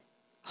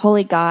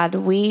Holy God,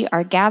 we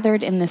are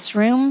gathered in this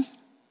room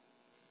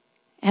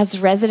as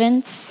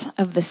residents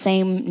of the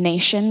same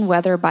nation,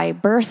 whether by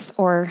birth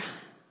or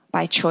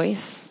by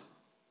choice.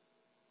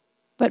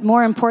 But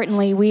more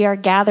importantly, we are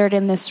gathered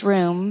in this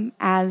room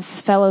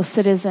as fellow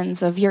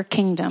citizens of your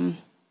kingdom,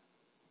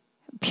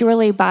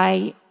 purely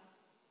by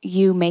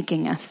you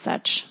making us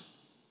such.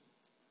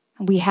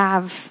 We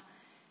have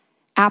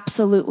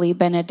absolutely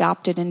been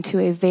adopted into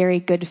a very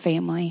good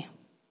family.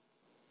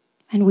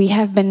 And we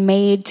have been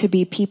made to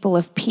be people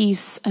of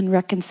peace and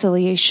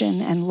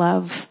reconciliation and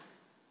love,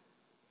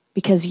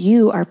 because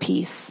you are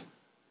peace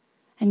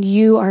and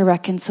you are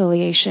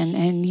reconciliation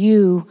and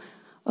you,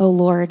 O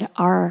Lord,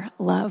 are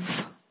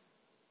love.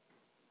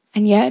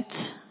 And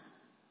yet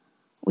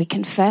we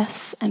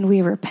confess and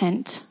we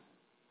repent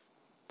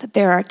that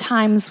there are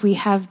times we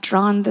have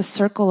drawn the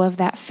circle of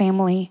that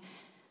family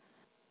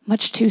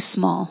much too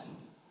small,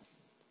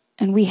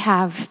 and we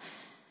have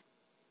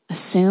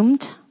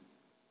assumed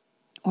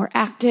or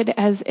acted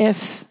as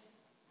if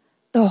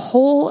the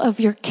whole of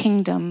your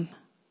kingdom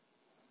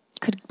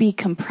could be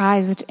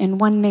comprised in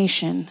one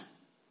nation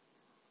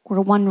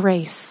or one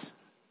race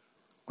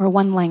or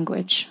one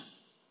language.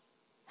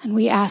 And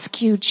we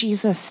ask you,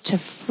 Jesus, to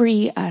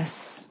free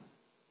us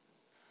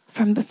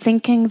from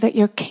thinking that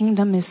your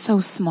kingdom is so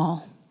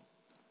small.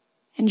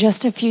 In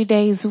just a few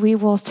days, we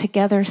will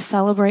together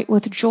celebrate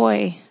with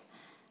joy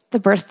the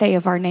birthday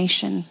of our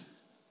nation.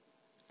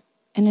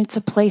 And it's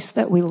a place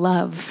that we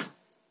love.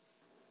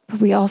 But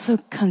we also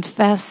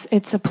confess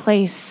it's a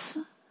place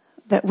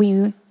that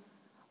we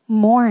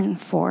mourn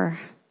for.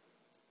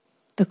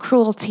 The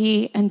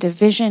cruelty and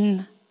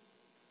division,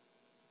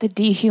 the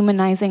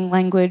dehumanizing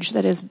language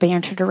that is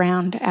bantered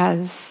around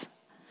as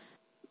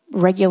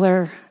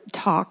regular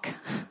talk,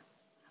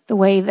 the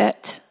way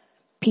that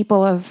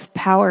people of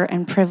power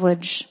and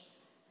privilege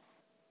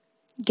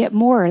get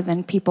more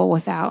than people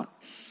without.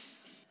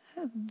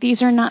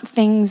 These are not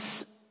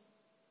things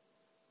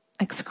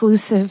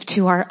exclusive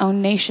to our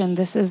own nation.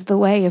 This is the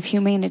way of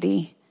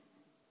humanity,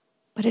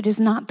 but it is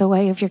not the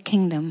way of your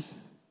kingdom.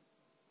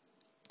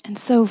 And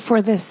so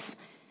for this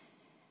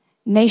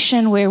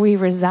nation where we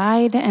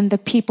reside and the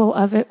people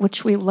of it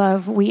which we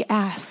love, we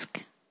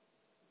ask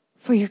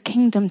for your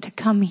kingdom to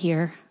come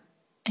here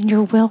and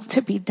your will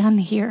to be done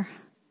here.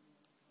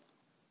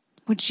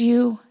 Would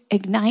you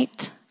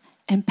ignite,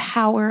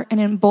 empower,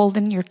 and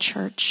embolden your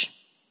church?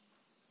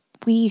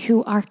 We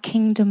who are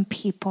kingdom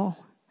people,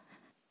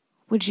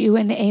 would you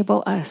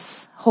enable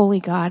us,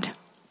 Holy God,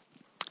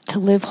 to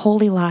live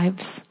holy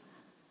lives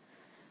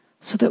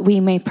so that we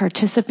may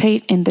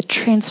participate in the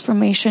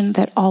transformation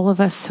that all of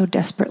us so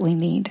desperately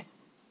need?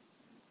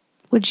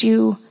 Would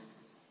you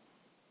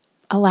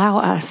allow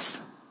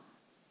us,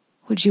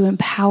 would you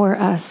empower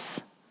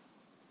us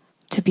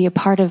to be a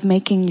part of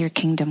making your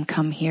kingdom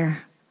come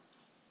here?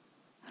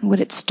 And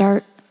would it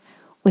start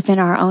within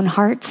our own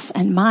hearts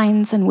and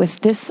minds and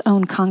with this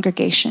own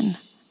congregation?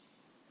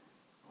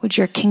 Would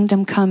your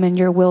kingdom come and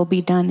your will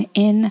be done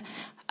in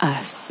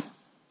us?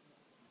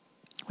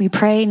 We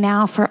pray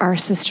now for our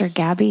sister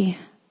Gabby.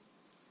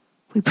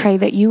 We pray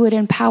that you would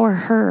empower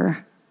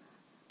her.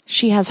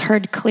 She has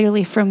heard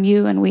clearly from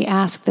you, and we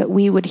ask that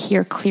we would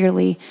hear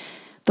clearly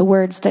the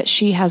words that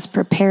she has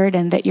prepared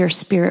and that your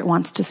Spirit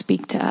wants to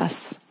speak to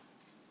us.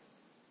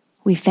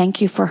 We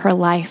thank you for her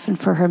life and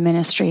for her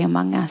ministry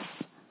among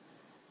us.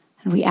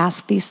 And we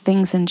ask these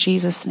things in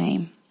Jesus'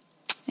 name.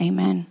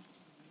 Amen.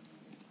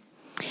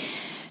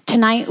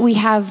 Tonight we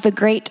have the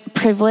great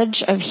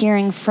privilege of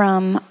hearing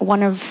from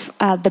one of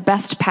the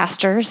best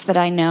pastors that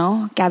I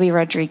know, Gabby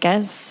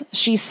Rodriguez.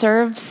 She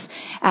serves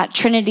at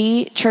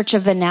Trinity Church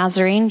of the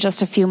Nazarene,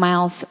 just a few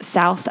miles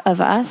south of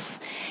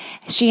us.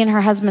 She and her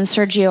husband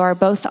Sergio are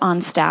both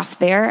on staff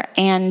there,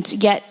 and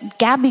yet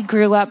Gabby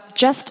grew up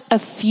just a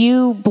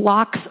few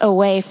blocks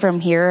away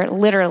from here,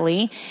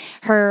 literally.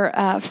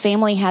 Her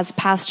family has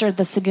pastored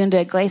the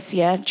Segunda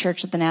Iglesia,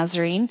 Church of the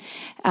Nazarene,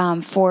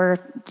 for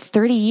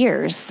 30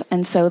 years.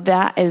 And so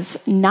that is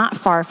not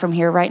far from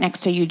here, right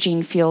next to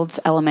Eugene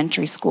Fields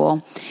Elementary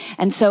School.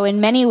 And so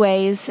in many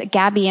ways,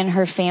 Gabby and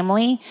her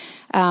family,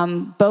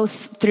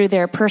 both through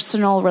their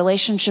personal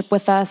relationship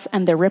with us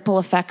and the ripple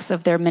effects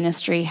of their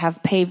ministry,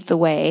 have paved the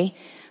way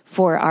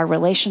for our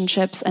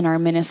relationships and our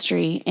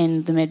ministry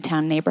in the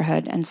Midtown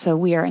neighborhood. And so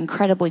we are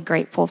incredibly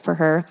grateful for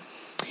her.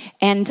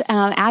 And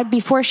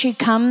before she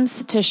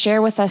comes to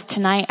share with us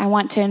tonight, I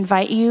want to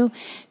invite you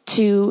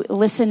to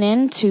listen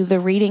in to the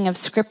reading of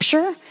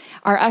Scripture.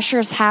 Our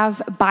ushers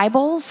have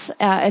Bibles.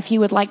 If you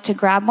would like to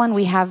grab one,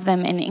 we have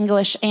them in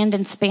English and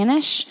in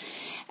Spanish.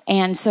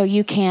 And so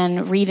you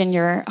can read in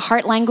your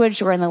heart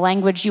language or in the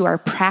language you are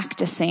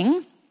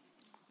practicing.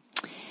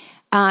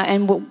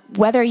 And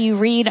whether you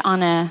read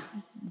on a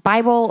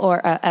Bible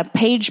or a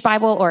page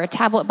Bible or a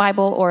tablet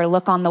Bible or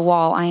look on the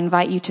wall, I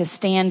invite you to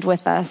stand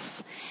with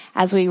us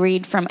as we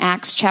read from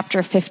Acts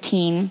chapter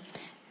 15,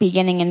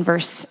 beginning in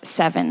verse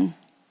 7.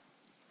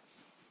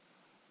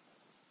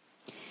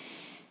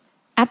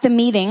 At the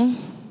meeting,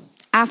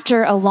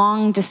 after a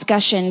long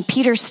discussion,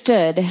 Peter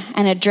stood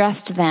and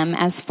addressed them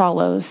as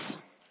follows.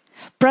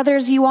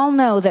 Brothers, you all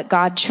know that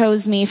God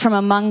chose me from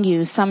among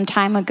you some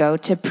time ago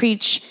to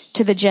preach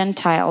to the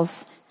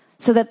Gentiles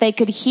so that they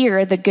could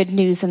hear the good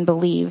news and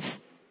believe.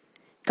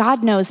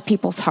 God knows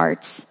people's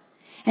hearts,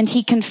 and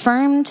he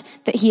confirmed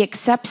that he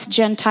accepts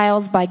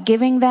Gentiles by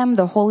giving them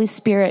the Holy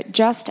Spirit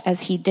just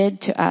as he did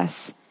to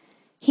us.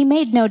 He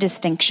made no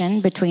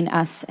distinction between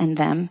us and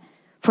them,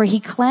 for he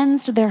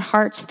cleansed their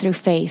hearts through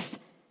faith.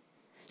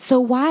 So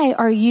why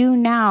are you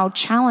now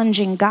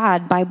challenging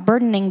God by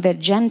burdening the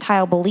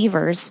Gentile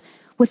believers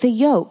with a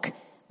yoke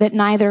that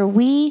neither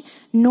we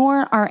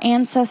nor our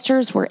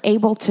ancestors were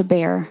able to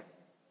bear?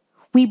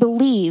 We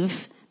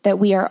believe that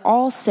we are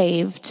all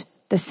saved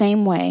the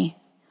same way,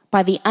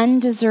 by the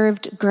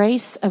undeserved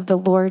grace of the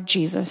Lord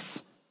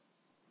Jesus.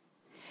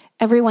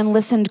 Everyone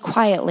listened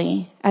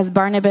quietly as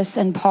Barnabas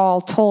and Paul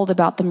told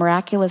about the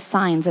miraculous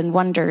signs and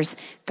wonders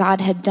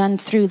God had done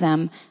through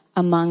them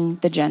among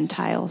the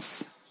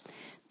Gentiles.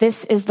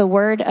 This is the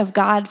word of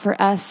God for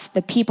us,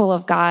 the people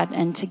of God,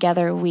 and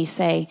together we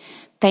say,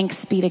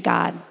 thanks be to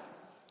God.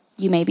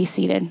 You may be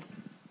seated.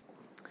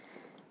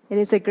 It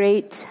is a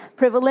great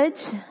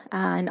privilege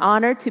and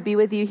honor to be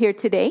with you here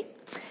today.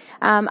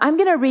 I'm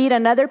going to read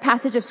another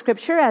passage of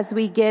scripture as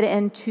we get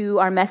into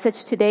our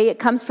message today. It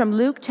comes from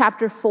Luke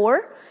chapter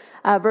 4,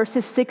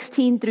 verses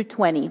 16 through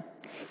 20.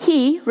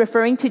 He,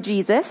 referring to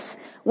Jesus,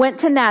 went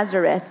to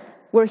Nazareth,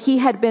 where he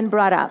had been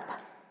brought up.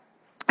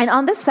 And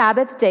on the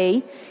Sabbath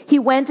day, he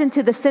went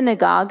into the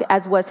synagogue,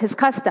 as was his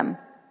custom.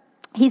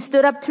 He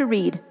stood up to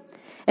read,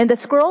 and the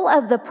scroll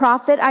of the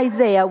prophet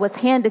Isaiah was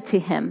handed to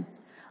him.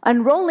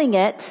 Unrolling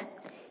it,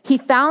 he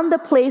found the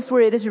place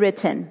where it is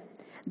written,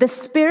 "The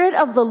Spirit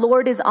of the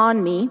Lord is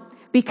on me,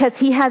 because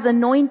he has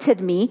anointed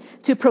me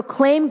to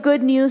proclaim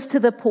good news to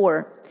the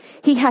poor.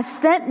 He has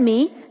sent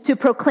me to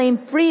proclaim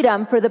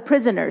freedom for the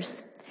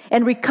prisoners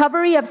and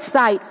recovery of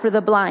sight for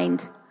the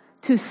blind,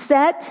 to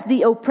set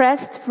the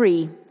oppressed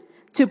free,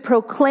 to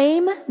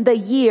proclaim the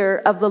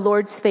year of the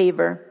Lord's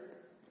favor."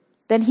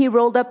 Then he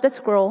rolled up the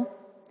scroll,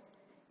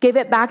 gave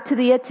it back to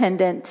the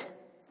attendant,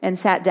 and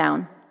sat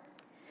down.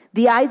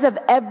 The eyes of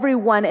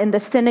everyone in the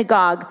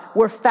synagogue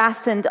were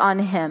fastened on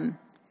him.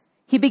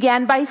 He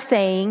began by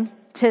saying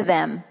to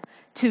them,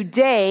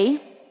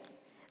 "Today,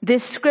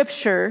 this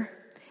scripture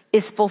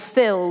is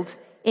fulfilled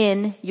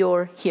in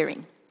your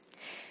hearing."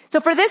 So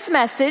for this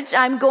message,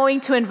 I'm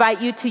going to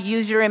invite you to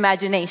use your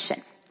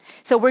imagination.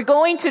 So we're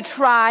going to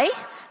try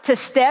to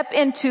step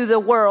into the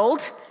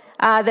world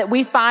that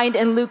we find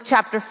in Luke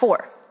chapter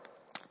 4.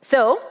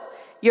 So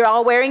you're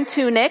all wearing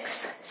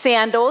tunics,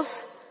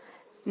 sandals,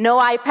 no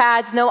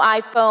iPads, no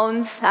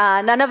iPhones,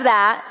 none of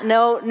that.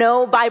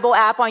 No Bible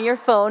app on your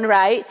phone,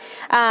 right?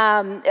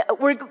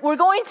 We're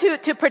going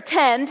to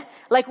pretend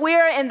like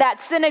we're in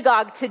that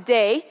synagogue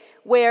today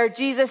where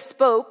Jesus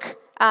spoke,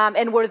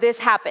 and where this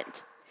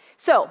happened.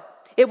 So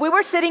if we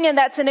were sitting in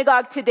that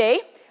synagogue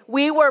today,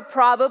 we were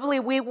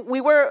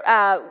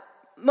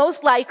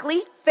most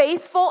likely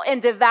faithful and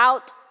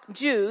devout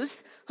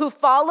Jews who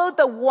followed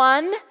the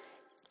one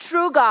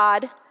true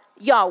God,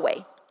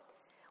 Yahweh.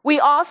 We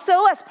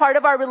also, as part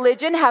of our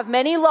religion, have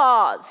many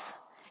laws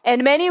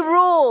and many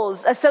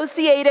rules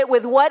associated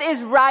with what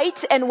is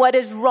right and what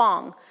is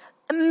wrong.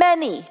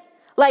 Many.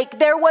 Like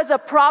there was a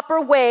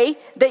proper way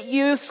that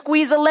you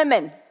squeeze a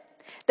lemon.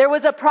 There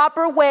was a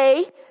proper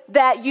way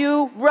that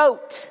you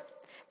wrote.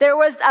 There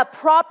was a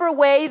proper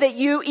way that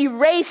you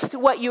erased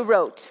what you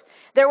wrote.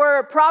 There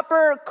were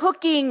proper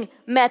cooking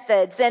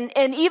methods and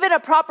even a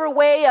proper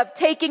way of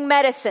taking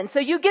medicine. So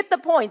you get the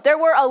point. There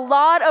were a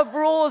lot of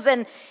rules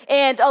and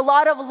a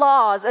lot of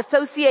laws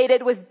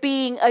associated with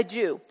being a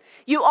Jew.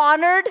 You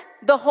honored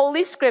the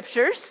Holy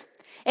Scriptures,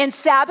 and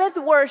Sabbath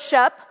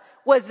worship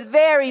was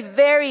very,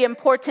 very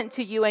important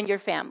to you and your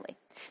family.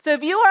 So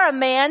if you are a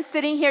man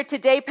sitting here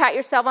today, pat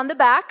yourself on the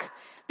back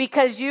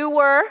because you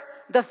were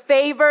the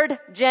favored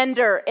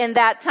gender in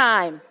that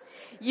time.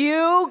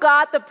 You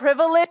got the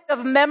privilege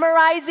of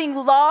memorizing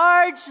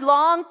large,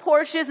 long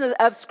portions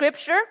of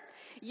scripture.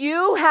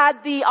 You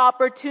had the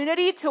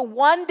opportunity to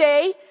one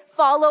day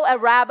follow a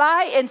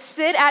rabbi and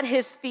sit at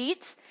his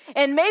feet.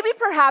 And maybe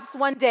perhaps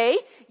one day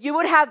you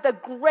would have the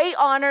great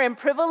honor and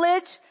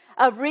privilege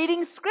of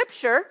reading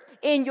scripture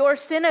in your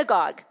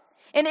synagogue.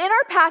 And in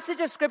our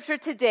passage of scripture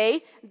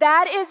today,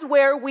 that is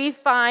where we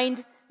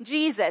find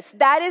Jesus.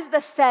 That is the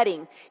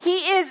setting. He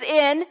is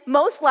in,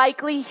 most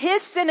likely,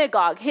 his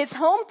synagogue, his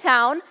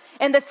hometown,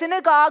 and the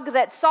synagogue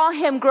that saw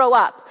him grow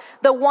up.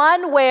 The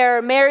one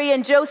where Mary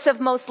and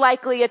Joseph most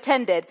likely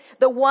attended.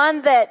 The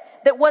one that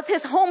was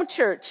his home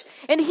church.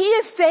 And he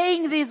is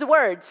saying these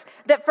words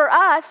that for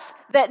us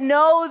that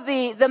know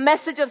the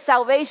message of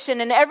salvation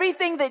and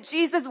everything that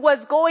Jesus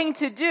was going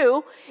to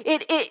do,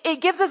 it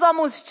gives us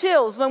almost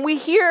chills when we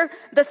hear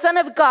the Son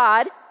of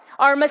God,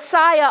 our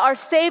Messiah, our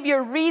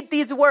Savior, read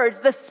these words.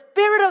 "The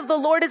Spirit of the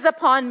Lord is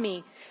upon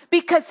me,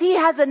 because he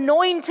has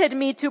anointed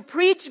me to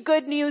preach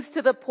good news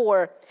to the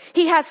poor.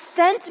 He has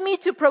sent me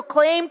to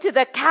proclaim to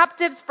the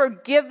captives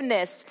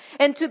forgiveness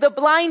and to the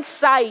blind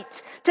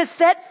sight, to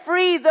set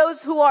free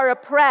those who are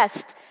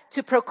oppressed,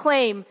 to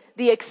proclaim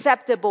the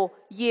acceptable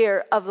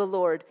year of the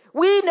Lord.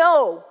 We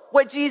know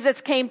what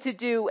Jesus came to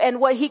do and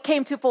what he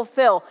came to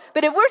fulfill.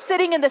 But if we're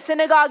sitting in the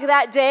synagogue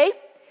that day,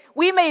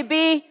 we may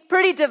be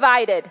pretty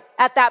divided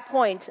at that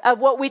point of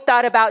what we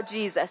thought about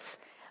Jesus.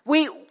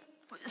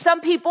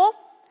 Some people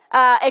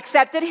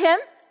accepted him.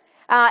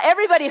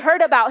 Everybody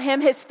heard about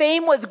him. His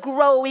fame was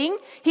growing.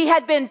 He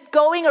had been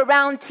going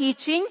around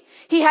teaching.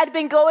 He had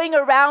been going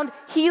around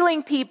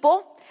healing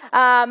people.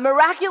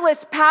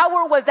 Miraculous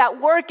power was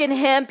at work in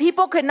him.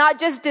 People could not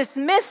just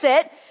dismiss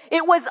it.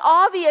 It was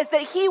obvious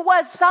that he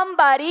was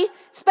somebody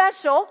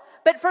special,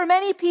 but for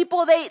many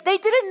people, they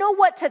didn't know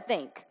what to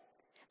think.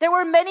 There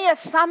were many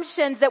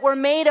assumptions that were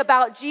made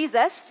about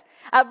Jesus.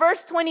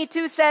 Verse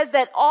 22 says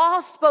that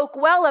all spoke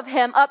well of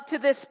him up to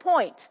this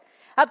point.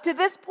 Up to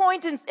this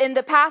point in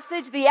the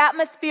passage, the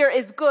atmosphere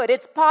is good.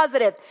 It's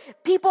positive.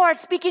 People are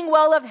speaking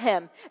well of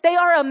him. They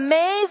are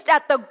amazed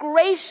at the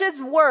gracious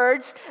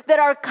words that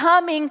are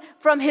coming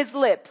from his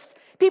lips.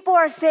 People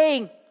are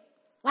saying,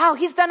 wow,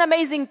 he's done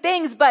amazing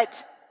things,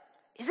 but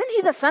isn't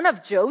he the son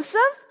of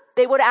Joseph?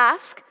 They would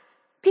ask.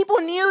 People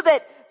knew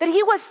that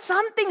he was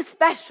something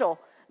special.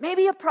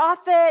 Maybe a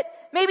prophet.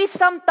 Maybe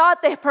some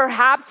thought that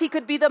perhaps he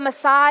could be the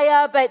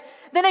Messiah. But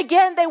then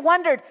again, they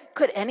wondered,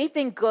 could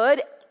anything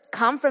good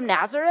come from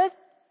Nazareth?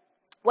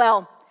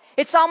 Well,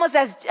 it's almost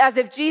as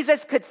if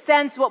Jesus could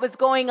sense what was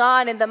going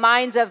on in the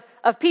minds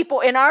of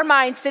people, in our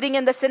minds sitting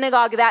in the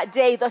synagogue that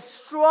day. The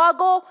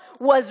struggle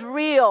was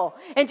real.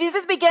 And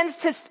Jesus begins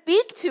to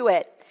speak to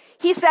it.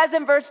 He says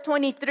in verse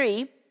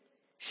 23,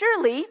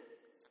 surely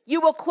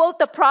you will quote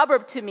the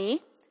proverb to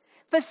me,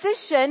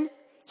 physician,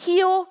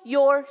 heal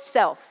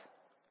yourself.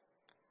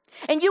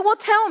 And you will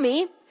tell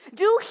me,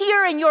 do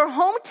here in your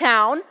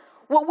hometown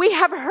what we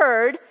have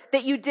heard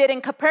that you did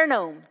in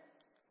Capernaum.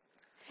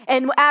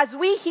 And as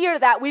we hear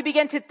that, we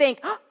begin to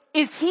think,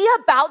 is he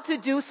about to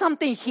do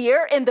something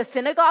here in the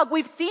synagogue?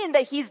 We've seen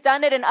that he's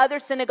done it in other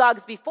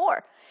synagogues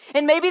before.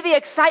 And maybe the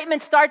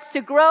excitement starts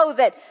to grow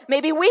that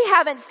maybe we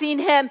haven't seen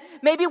him.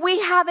 Maybe we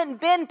haven't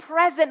been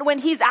present when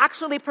he's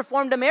actually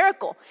performed a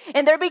miracle.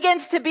 And there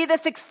begins to be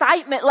this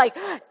excitement like,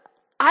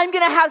 I'm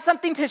going to have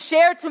something to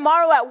share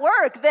tomorrow at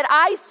work that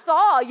I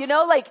saw,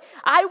 like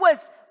I was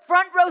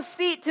front row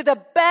seat to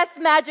the best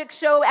magic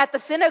show at the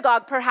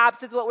synagogue,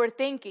 perhaps is what we're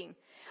thinking.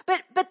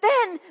 But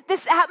then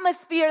this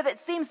atmosphere that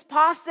seems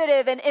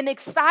positive and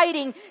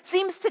exciting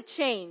seems to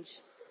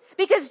change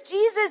because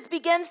Jesus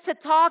begins to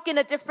talk in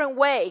a different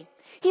way.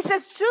 He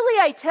says, truly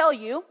I tell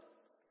you,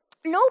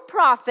 no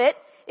prophet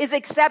is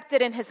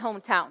accepted in his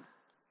hometown.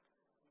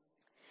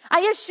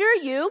 I assure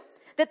you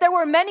that there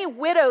were many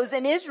widows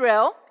in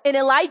Israel in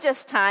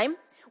Elijah's time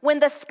when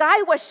the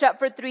sky was shut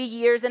for 3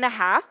 years and a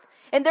half,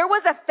 and there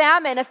was a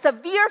famine, a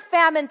severe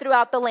famine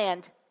throughout the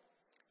land.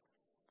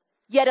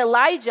 Yet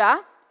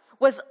Elijah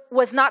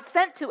was not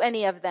sent to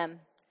any of them,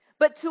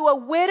 but to a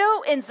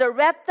widow in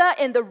Zarephath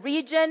in the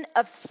region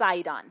of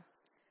Sidon.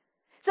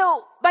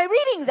 So by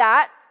reading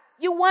that,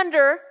 you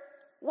wonder,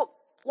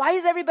 why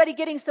is everybody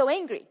getting so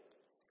angry?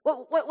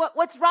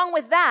 What's wrong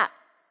with that?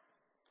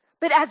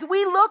 But as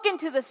we look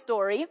into the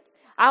story,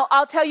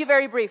 I'll tell you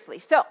very briefly.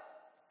 So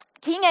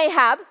King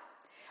Ahab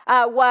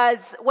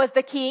was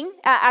the king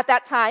at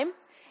that time,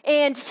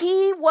 and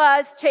he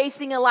was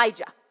chasing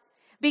Elijah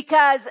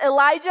because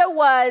Elijah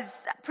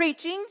was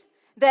preaching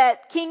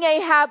that King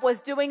Ahab was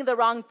doing the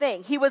wrong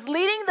thing. He was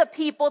leading the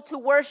people to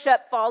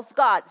worship false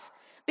gods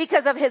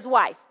because of his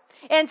wife.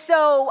 And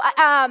so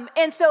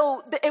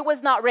it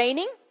was not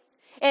raining.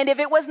 And if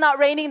it was not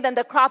raining, then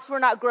the crops were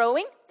not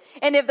growing.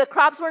 And if the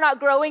crops were not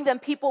growing, then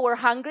people were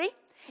hungry.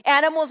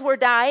 Animals were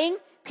dying.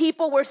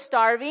 People were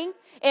starving.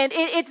 And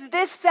it's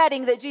this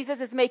setting that Jesus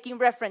is making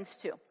reference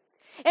to.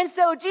 And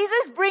so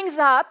Jesus brings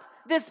up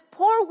this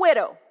poor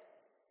widow.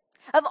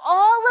 Of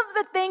all of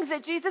the things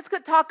that Jesus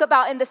could talk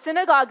about in the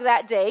synagogue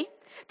that day,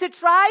 to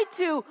try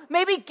to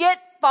maybe get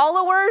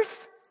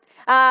followers,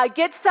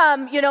 get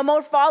some,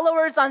 more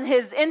followers on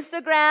his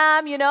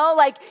Instagram,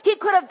 like he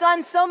could have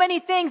done so many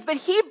things, but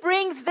he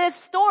brings this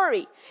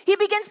story. He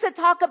begins to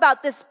talk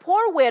about this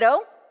poor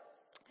widow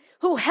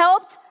who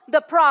helped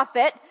the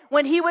prophet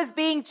when he was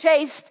being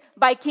chased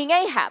by King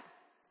Ahab.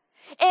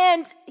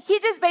 And he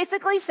just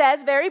basically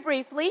says very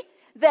briefly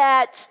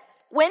that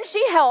when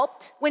she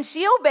helped, when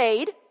she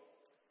obeyed,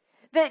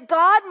 that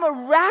God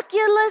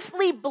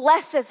miraculously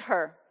blesses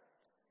her.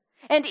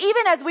 And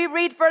even as we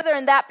read further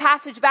in that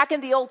passage back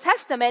in the Old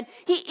Testament,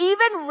 he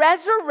even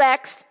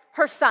resurrects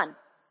her son.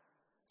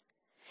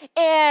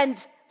 And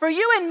for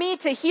you and me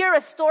to hear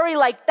a story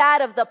like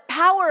that of the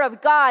power of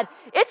God,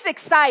 it's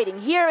exciting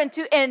here in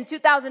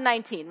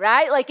 2019,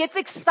 right? Like it's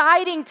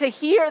exciting to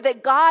hear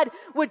that God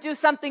would do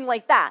something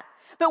like that.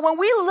 But when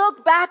we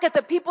look back at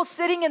the people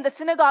sitting in the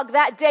synagogue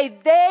that day,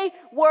 they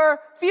were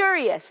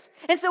furious.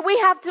 And so we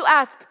have to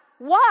ask,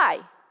 why?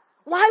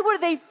 Why were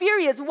they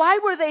furious? Why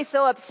were they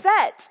so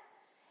upset?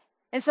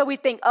 And so we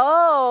think,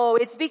 oh,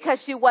 it's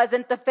because she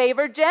wasn't the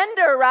favored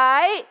gender,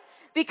 right?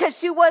 Because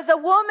she was a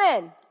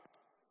woman.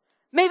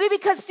 Maybe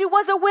because she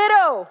was a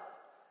widow.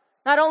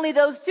 Not only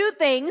those two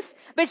things,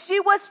 but she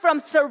was from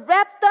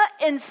Sarepta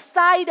in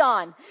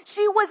Sidon.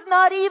 She was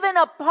not even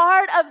a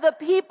part of the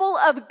people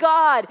of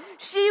God.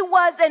 She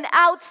was an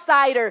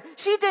outsider.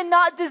 She did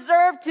not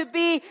deserve to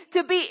be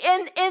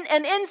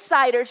an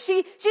insider.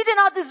 She did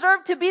not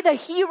deserve to be the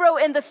hero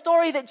in the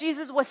story that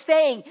Jesus was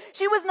saying.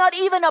 She was not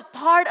even a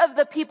part of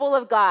the people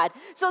of God.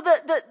 So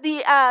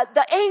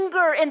the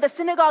anger in the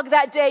synagogue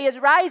that day is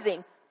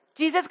rising.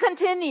 Jesus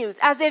continues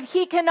as if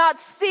he cannot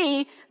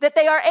see that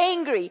they are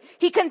angry.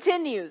 He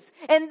continues.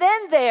 And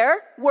then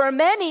there were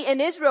many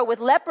in Israel with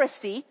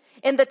leprosy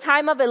in the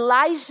time of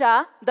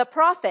Elijah the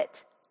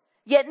prophet.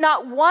 Yet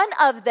not one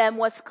of them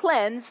was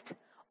cleansed,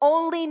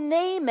 only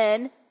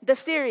Naaman the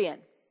Syrian.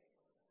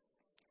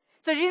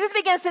 So Jesus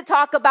begins to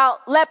talk about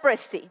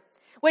leprosy,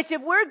 which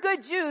if we're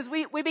good Jews,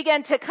 we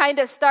begin to kind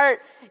of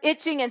start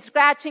itching and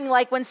scratching,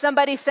 like when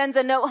somebody sends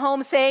a note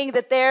home saying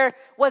that there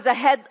was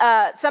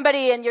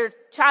somebody in your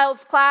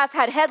child's class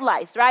had head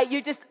lice, right?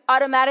 You just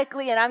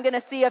automatically, and I'm going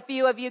to see a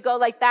few of you go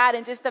like that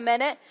in just a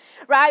minute,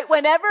 right?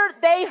 Whenever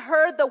they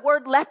heard the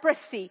word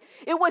leprosy,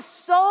 it was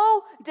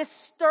so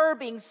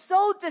disturbing,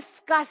 so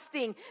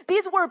disgusting.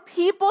 These were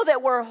people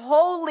that were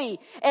holy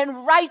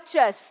and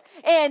righteous,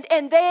 and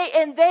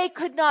they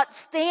could not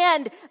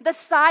stand the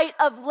sight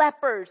of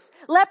lepers.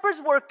 Lepers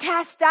were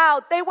cast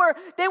out. They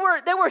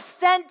were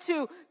sent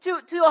to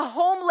a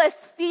homeless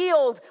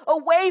field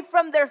away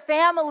from their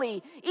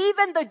family.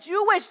 Even the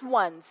Jewish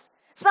ones,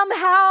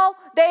 somehow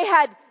they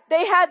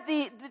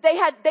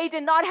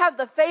did not have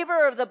the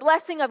favor or the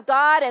blessing of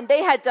God, and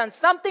they had done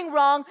something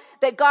wrong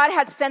that God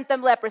had sent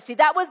them leprosy.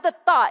 That was the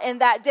thought in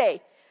that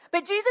day.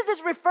 But Jesus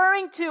is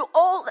referring to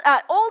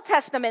Old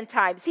Testament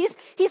times.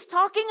 He's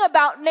talking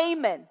about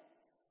Naaman,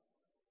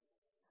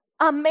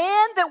 a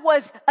man that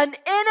was an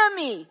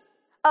enemy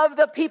of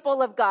the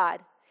people of God.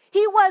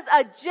 He was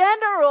a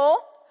general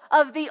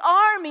of the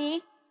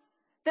army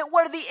that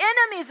were the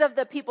enemies of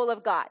the people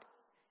of God.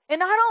 And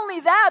not only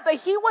that, but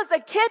he was a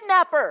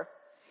kidnapper.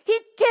 He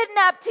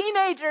kidnapped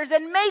teenagers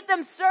and made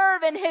them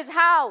serve in his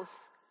house.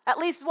 At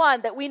least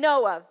one that we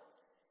know of.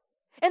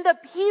 And the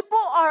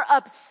people are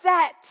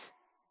upset.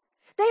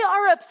 They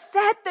are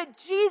upset that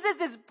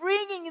Jesus is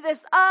bringing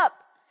this up.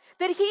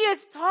 That he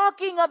is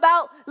talking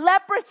about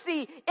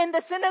leprosy in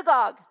the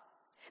synagogue.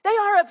 They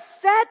are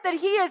upset that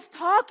he is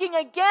talking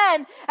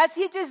again, as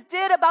he just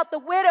did about the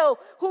widow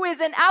who is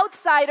an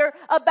outsider,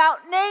 about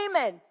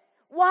Naaman.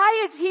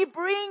 Why is he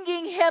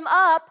bringing him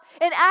up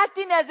and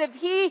acting as if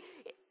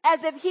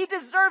he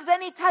deserves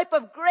any type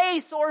of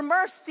grace or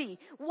mercy?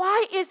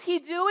 Why is he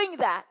doing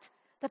that?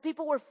 The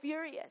people were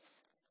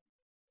furious.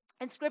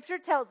 And Scripture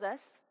tells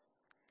us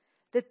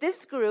that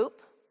this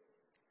group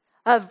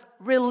of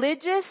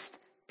religious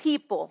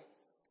people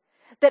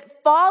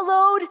that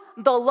followed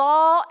the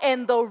law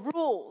and the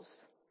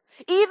rules,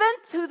 even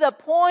to the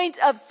point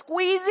of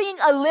squeezing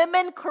a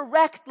lemon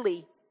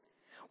correctly,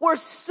 were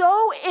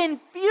so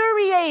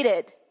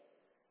infuriated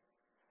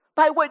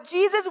by what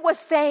Jesus was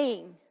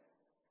saying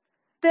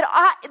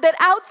that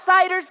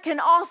outsiders can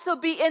also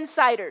be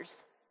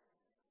insiders.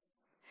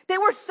 They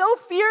were so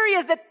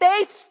furious that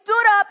they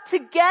stood up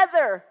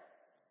together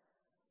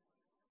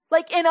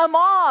like in a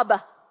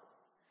mob.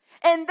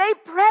 And they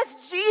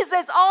pressed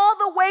Jesus all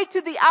the way to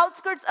the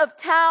outskirts of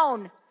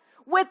town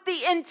with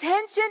the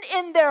intention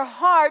in their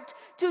heart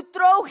to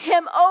throw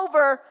him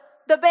over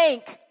the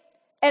bank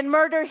and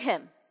murder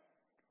him.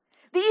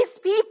 These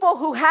people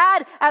who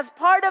had as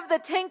part of the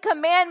 10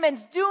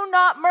 Commandments, do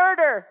not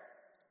murder,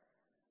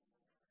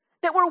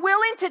 that were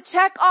willing to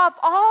check off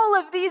all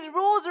of these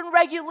rules and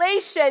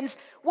regulations,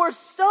 were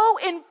so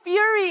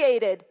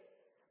infuriated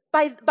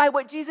by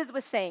what Jesus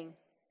was saying.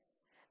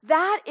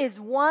 That is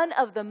one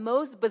of the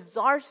most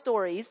bizarre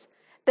stories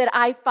that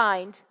I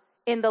find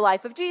in the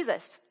life of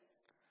Jesus.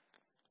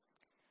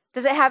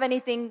 Does it have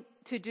anything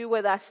to do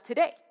with us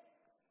today?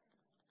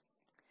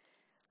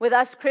 With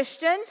us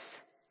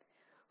Christians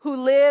who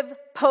live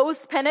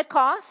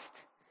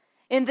post-Pentecost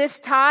in this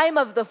time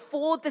of the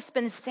full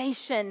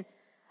dispensation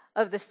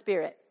of the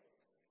Spirit?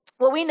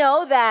 Well, we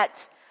know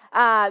that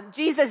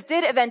Jesus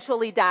did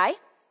eventually die.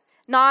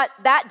 Not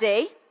that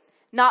day.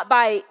 Not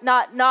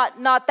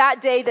that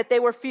day that they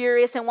were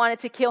furious and wanted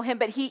to kill him,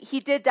 but he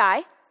did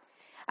die.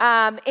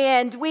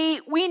 And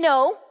we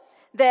know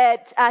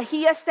that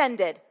he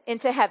ascended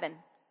into heaven.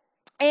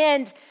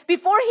 And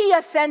before he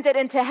ascended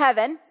into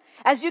heaven,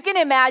 as you can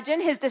imagine,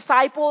 his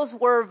disciples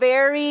were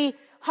very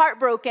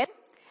heartbroken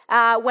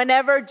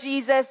whenever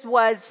Jesus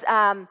was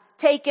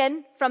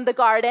taken from the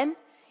garden.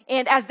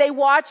 And as they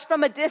watched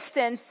from a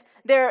distance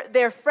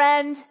their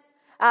friend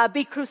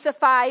be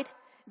crucified,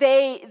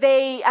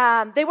 they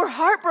were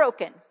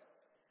heartbroken.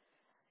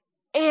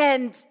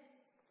 And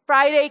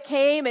Friday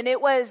came, and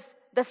it was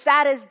the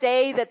saddest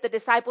day that the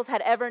disciples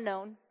had ever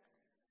known.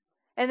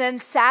 And then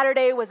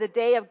Saturday was a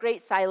day of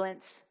great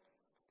silence,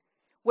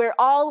 where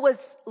all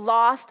was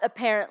lost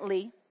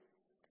apparently,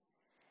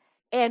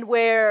 and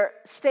where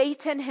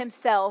Satan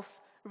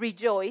himself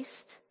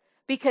rejoiced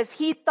because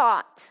he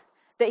thought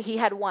that he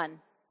had won.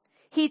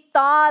 He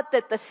thought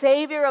that the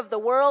Savior of the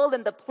world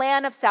and the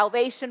plan of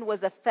salvation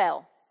was a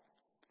fail.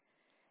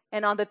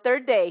 And on the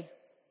third day,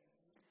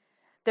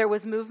 there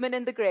was movement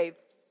in the grave.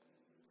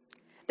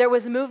 There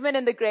was movement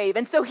in the grave.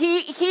 And so he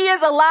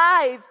is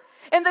alive.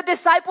 And the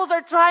disciples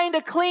are trying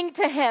to cling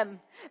to him.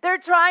 They're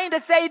trying to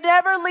say,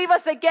 never leave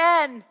us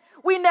again.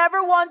 We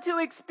never want to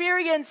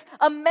experience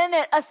a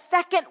minute, a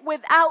second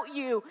without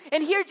you.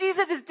 And here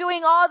Jesus is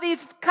doing all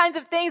these kinds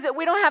of things that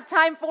we don't have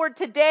time for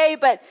today,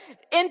 but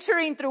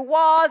entering through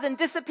walls and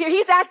disappear.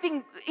 He's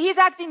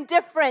acting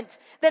different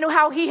than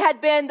how he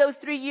had been those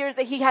 3 years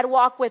that he had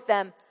walked with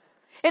them.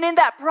 And in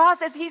that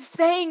process, he's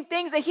saying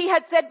things that he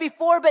had said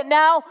before, but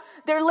now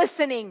they're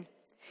listening.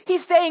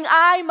 He's saying,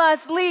 I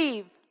must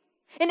leave.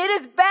 And it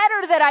is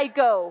better that I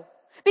go.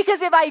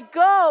 Because if I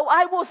go,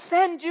 I will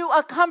send you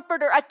a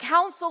comforter, a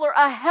counselor,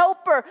 a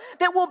helper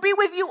that will be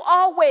with you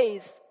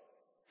always.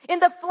 In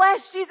the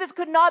flesh, Jesus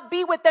could not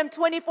be with them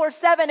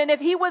 24/7. And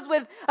if he was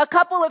with a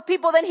couple of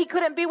people, then he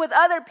couldn't be with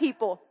other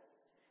people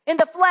in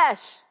the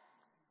flesh.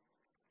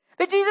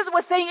 But Jesus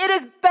was saying, it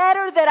is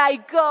better that I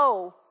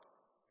go.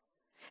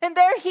 And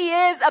there he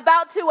is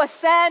about to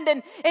ascend,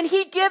 and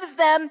he gives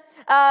them,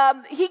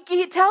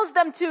 he tells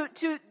them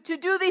to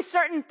do these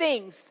certain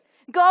things.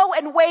 Go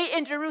and wait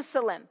in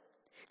Jerusalem.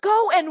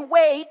 Go and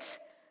wait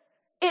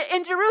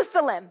in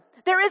Jerusalem.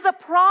 There is a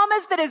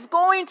promise that is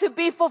going to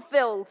be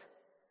fulfilled.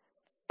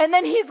 And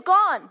then he's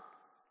gone.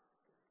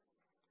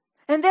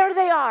 And there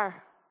they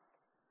are.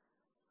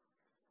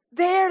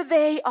 There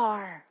they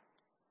are.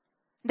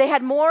 They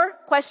had more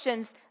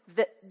questions.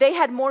 They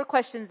had more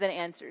questions than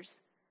answers.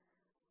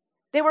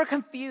 They were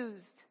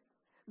confused.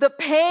 The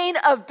pain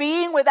of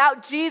being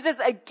without Jesus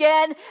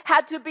again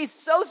had to be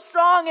so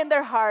strong in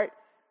their heart.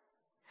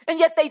 And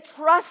yet they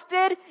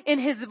trusted in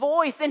his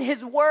voice, in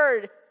his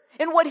word,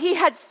 in what he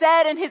had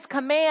said in his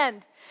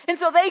command. And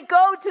so they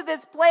go to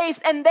this place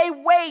and they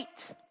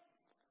wait.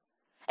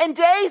 And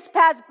days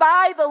pass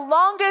by, the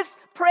longest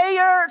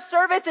prayer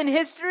service in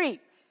history.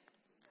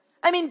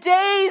 I mean,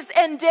 days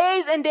and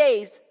days and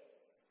days.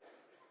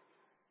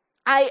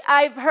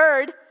 I've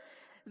heard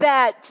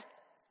that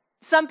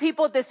some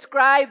people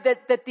describe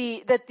that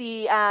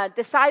the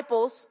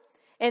disciples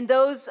and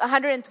those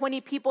 120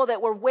 people that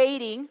were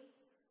waiting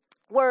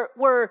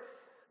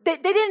they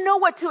didn't know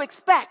what to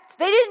expect.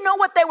 They didn't know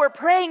what they were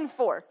praying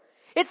for.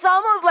 It's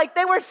almost like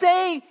they were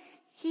saying,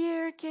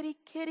 here, kitty,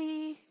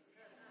 kitty.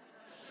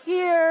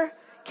 Here,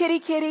 kitty,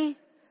 kitty.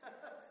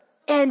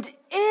 And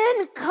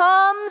in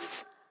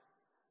comes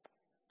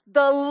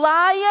the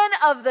Lion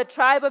of the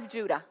tribe of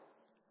Judah.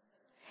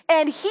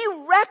 And he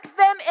wrecked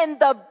them in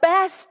the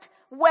best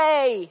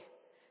way.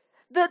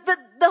 The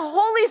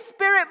Holy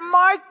Spirit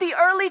marked the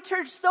early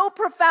church so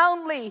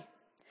profoundly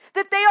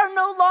that they are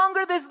no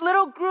longer this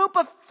little group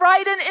of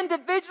frightened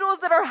individuals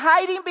that are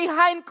hiding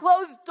behind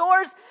closed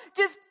doors,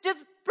 just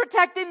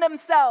protecting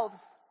themselves.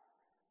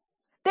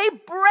 They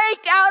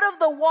break out of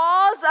the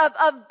walls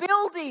of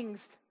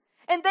buildings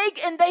and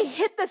they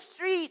hit the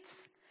streets.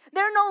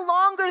 They're no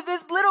longer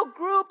this little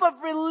group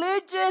of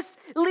religious,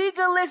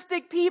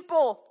 legalistic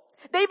people.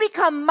 They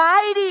become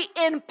mighty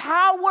in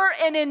power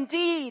and in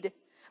deed.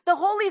 The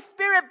Holy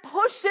Spirit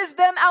pushes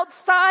them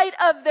outside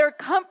of their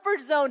comfort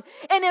zone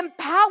and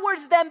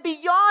empowers them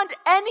beyond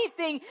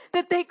anything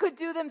that they could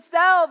do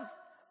themselves.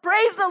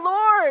 Praise the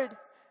Lord.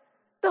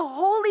 The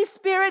Holy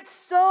Spirit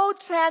so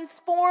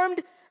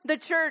transformed the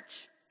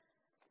church.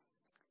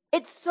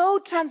 It so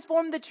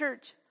transformed the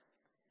church.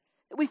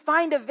 We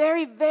find a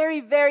very, very,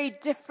 very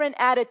different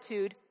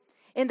attitude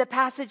in the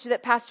passage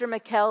that Pastor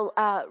Mikkel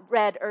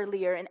read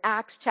earlier in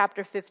Acts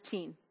chapter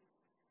 15.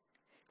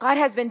 God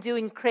has been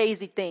doing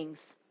crazy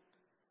things.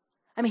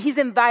 I mean, he's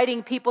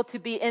inviting people to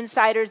be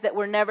insiders that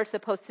were never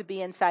supposed to be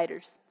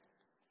insiders.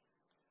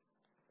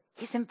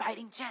 He's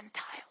inviting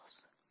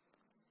Gentiles.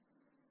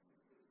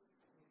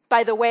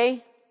 By the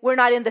way, we're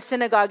not in the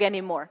synagogue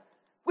anymore.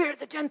 We're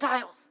the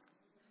Gentiles.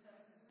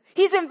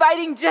 He's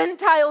inviting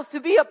Gentiles to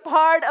be a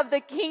part of the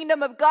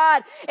kingdom of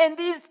God. And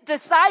these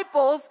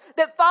disciples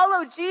that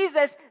follow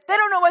Jesus, they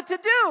don't know what to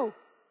do.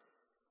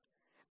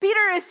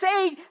 Peter is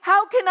saying,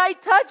 how can I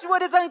touch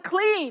what is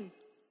unclean?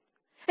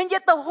 And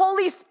yet the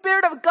Holy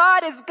Spirit of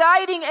God is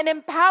guiding and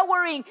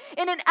empowering.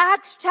 And in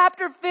Acts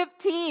chapter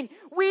 15,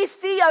 we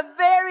see a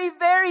very,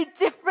 very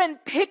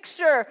different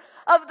picture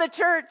of the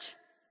church.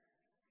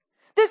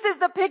 This is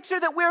the picture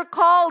that we're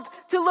called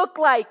to look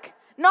like.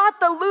 Not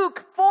the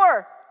Luke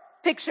 4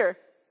 picture,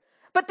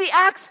 but the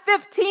Acts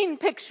 15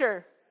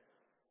 picture.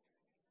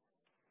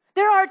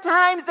 There are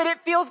times that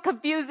it feels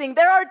confusing.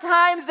 There are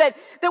times that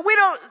we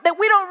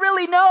don't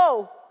really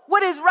know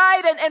what is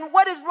right and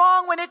what is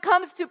wrong when it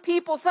comes to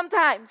people.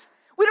 Sometimes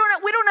we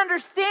don't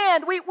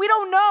understand. We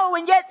don't know.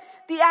 And yet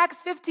the Acts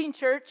 15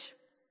 church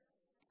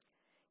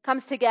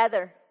comes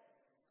together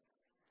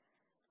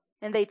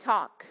and they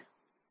talk.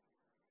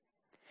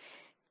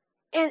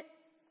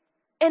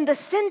 And the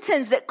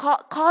sentence that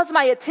calls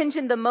my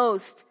attention the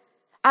most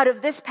out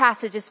of this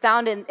passage is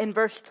found in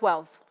verse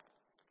 12.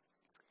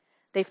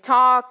 They've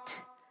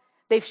talked,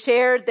 they've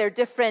shared their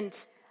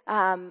different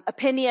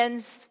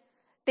opinions,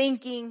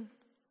 thinking,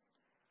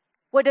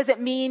 what does it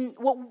mean?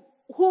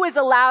 Who is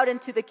allowed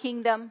into the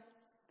kingdom?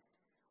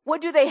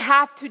 What do they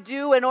have to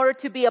do in order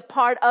to be a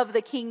part of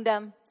the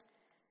kingdom?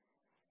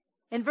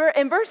 In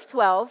verse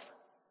 12,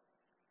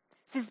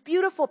 it's this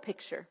beautiful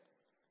picture.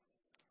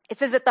 It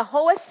says that the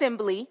whole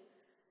assembly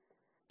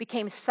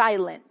became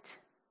silent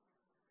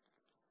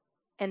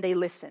and they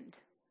listened.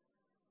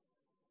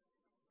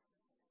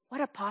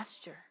 What a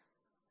posture.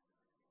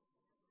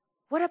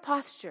 What a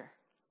posture.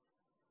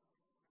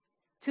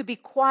 To be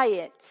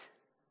quiet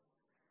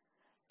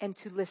and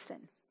to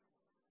listen.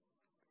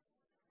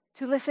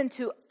 To listen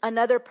to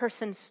another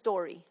person's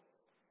story.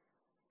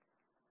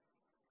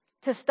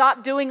 To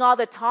stop doing all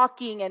the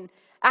talking and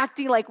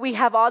acting like we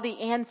have all the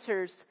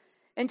answers,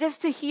 and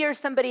just to hear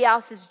somebody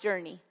else's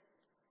journey.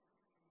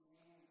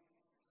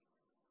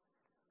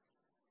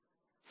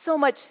 So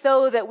much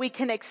so that we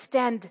can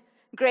extend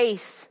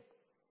grace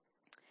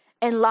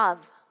and love.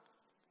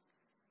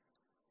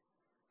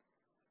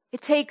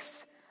 It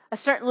takes a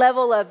certain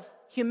level of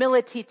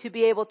humility to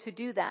be able to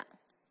do that.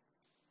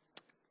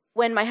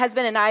 When my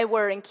husband and I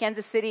were in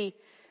Kansas City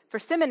for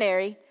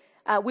seminary,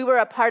 we were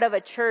a part of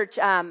a church.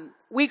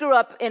 We grew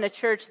up in a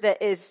church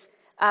that is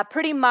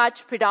pretty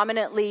much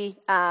predominantly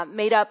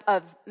made up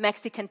of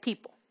Mexican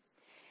people.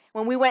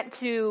 When we went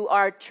to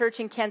our church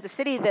in Kansas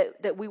City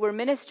that we were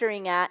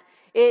ministering at,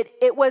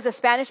 it was a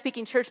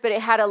Spanish-speaking church, but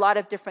it had a lot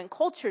of different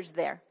cultures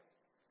there.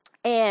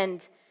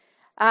 And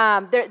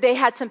they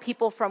had some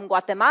people from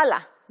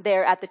Guatemala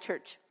there at the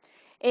church.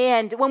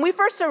 And when we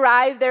first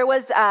arrived, there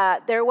was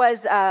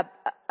a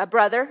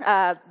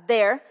brother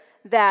there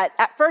that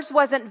at first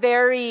wasn't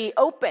very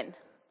open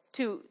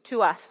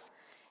to us.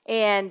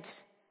 And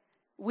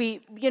we,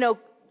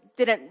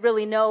 didn't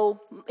really know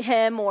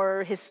him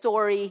or his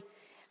story.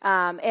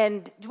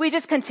 And we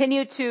just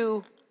continued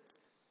to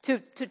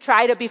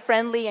try to be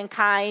friendly and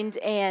kind.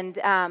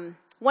 And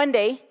one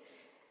day,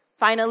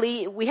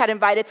 finally, we had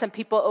invited some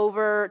people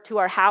over to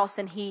our house,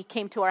 and he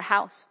came to our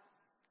house.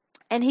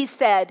 And he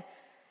said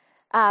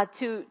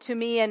to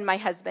me and my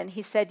husband,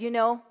 he said,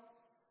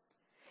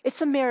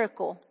 it's a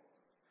miracle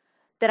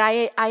that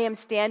I am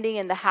standing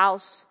in the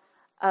house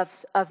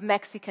of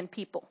Mexican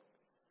people.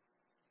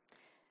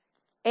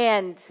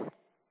 And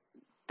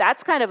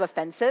that's kind of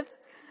offensive.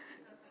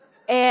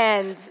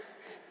 And,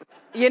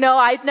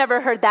 I'd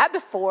never heard that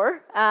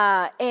before.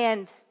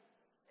 And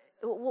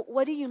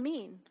what do you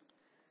mean?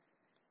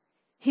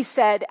 He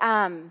said,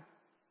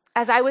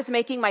 as I was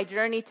making my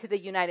journey to the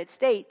United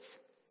States,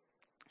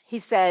 he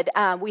said,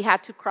 we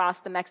had to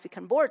cross the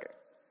Mexican border.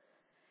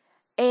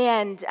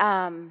 And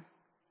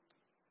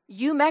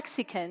you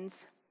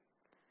Mexicans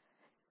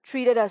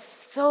treated us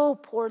so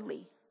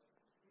poorly.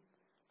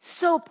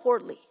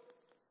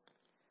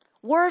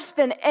 Worse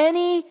than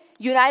any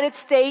United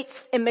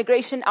States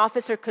immigration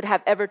officer could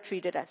have ever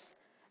treated us.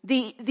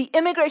 The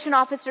immigration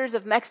officers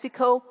of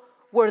Mexico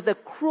were the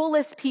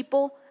cruelest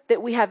people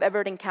that we have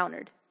ever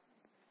encountered.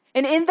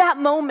 And in that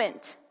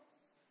moment,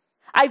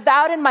 I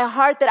vowed in my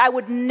heart that I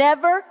would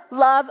never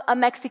love a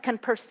Mexican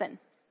person.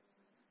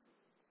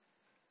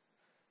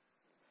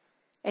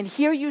 And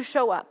here you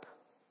show up.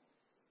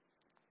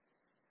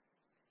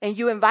 And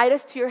you invite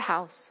us to your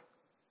house.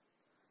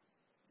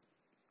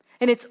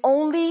 And it's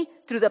only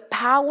through the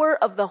power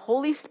of the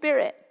Holy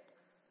Spirit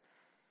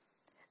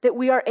that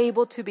we are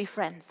able to be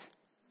friends.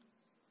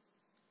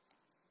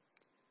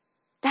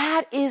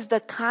 That is the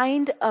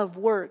kind of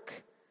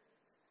work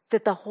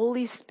that the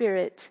Holy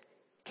Spirit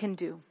can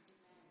do.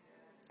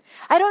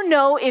 I don't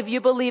know if you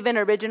believe in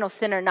original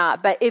sin or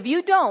not, but if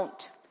you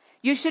don't,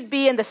 you should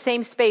be in the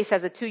same space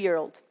as a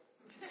 2-year-old.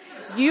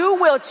 You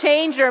will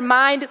change your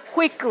mind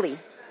quickly.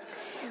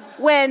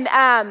 When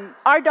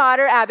our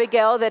daughter,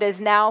 Abigail, that is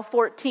now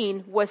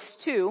 14, was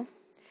 2,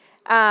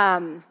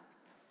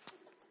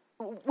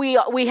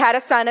 we had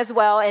a son as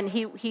well, and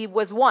he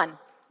was 1.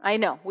 I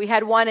know. We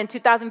had one in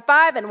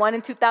 2005 and one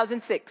in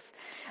 2006.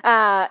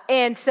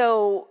 And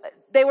so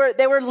they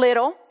were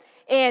little.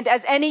 And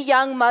as any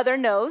young mother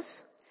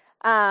knows,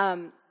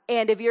 and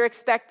if you're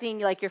expecting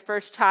like your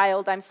first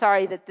child, I'm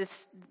sorry that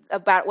this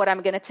about what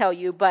I'm going to tell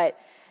you, but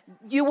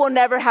you will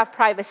never have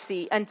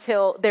privacy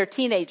until they're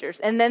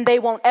teenagers, and then they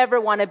won't ever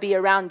want to be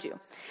around you.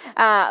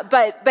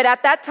 But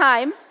at that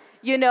time,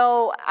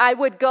 I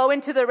would go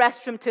into the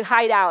restroom to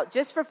hide out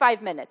just for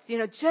 5 minutes.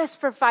 Just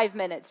for 5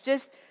 minutes.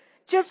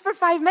 Just for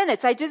 5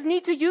 minutes. I just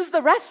need to use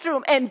the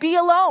restroom and be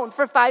alone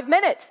for 5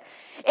 minutes.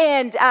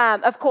 And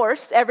of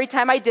course, every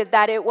time I did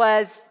that, it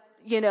was,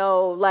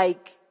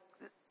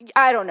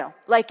 I don't know,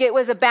 like it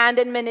was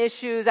abandonment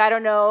issues, I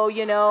don't know,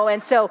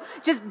 and so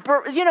just,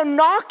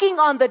 knocking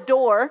on the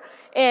door,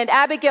 and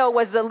Abigail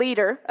was the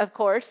leader, of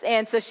course,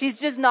 and so she's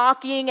just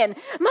knocking, and,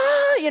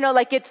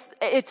 like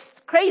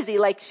it's crazy,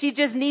 like she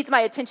just needs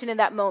my attention in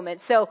that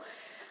moment. So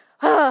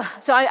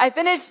I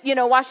finished,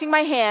 washing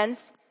my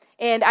hands,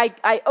 and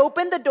I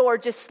opened the door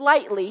just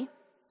slightly,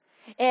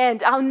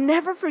 and I'll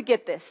never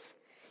forget this.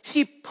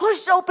 She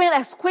pushed open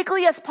as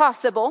quickly as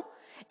possible,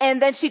 and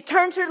then she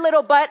turns her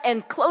little butt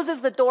and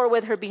closes the door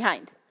with her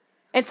behind.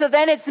 And so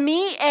then it's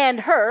me and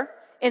her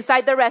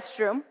inside the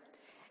restroom,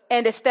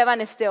 and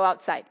Esteban is still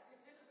outside.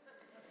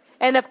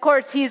 And of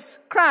course, he's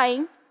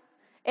crying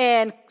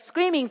and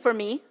screaming for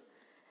me.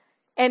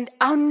 And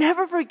I'll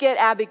never forget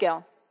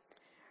Abigail.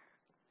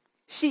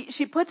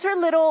 She puts her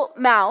little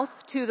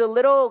mouth to the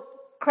little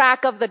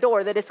crack of the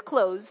door that is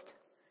closed,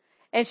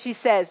 and she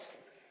says,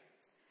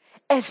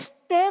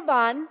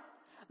 Esteban,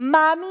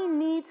 mommy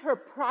needs her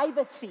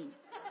privacy.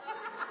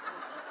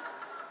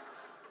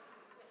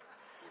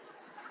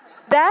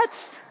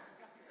 That's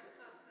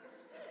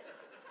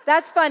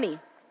funny.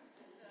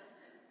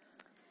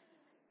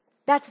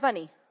 That's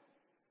funny.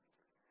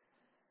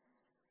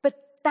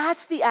 But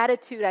that's the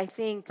attitude, I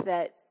think,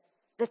 that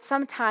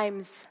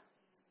sometimes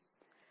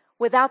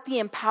without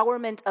the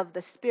empowerment of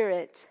the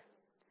Spirit,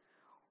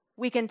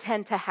 we can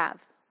tend to have.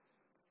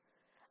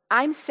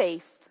 I'm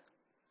safe.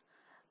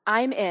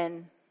 I'm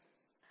in.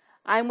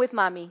 I'm with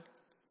mommy.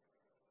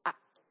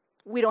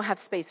 We don't have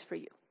space for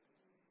you.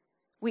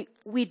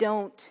 We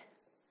don't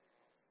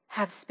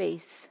have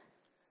space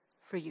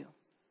for you.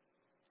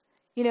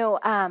 You know,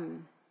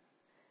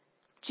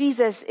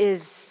 Jesus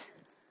is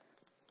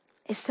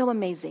so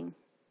amazing.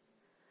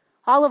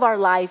 All of our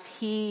life,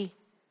 he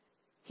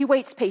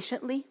waits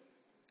patiently.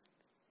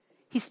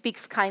 He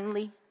speaks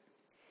kindly.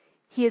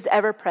 He is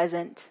ever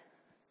present.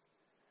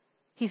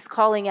 He's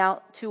calling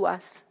out to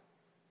us.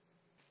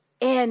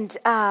 And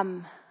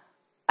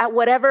at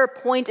whatever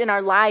point in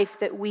our life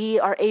that we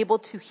are able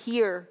to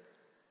hear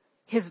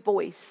his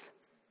voice,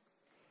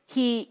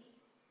 he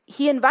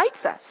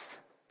invites us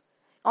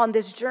on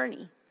this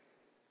journey.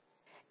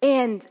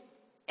 And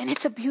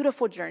it's a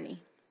beautiful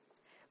journey.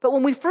 But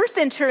when we first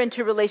enter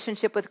into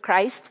relationship with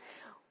Christ,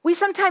 we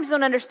sometimes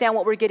don't understand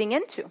what we're getting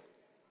into.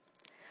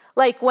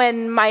 Like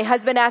when my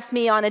husband asked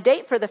me on a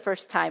date for the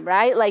first time,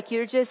 right? Like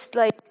you're just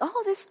like,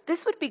 oh,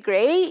 this would be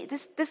great.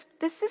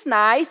 This is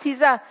nice.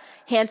 He's a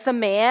handsome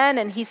man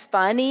and he's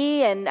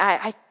funny. And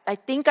I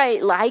think I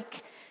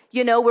like,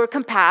 we're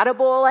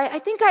compatible. I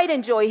think I'd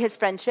enjoy his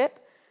friendship.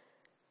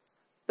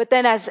 But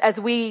then as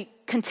we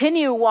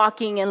continue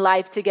walking in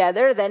life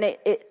together, then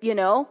it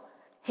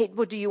hey,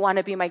 well, do you want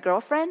to be my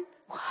girlfriend?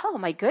 Oh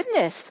my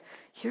goodness.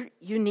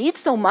 You need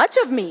so much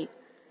of me.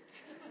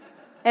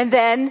 And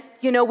then,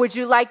 would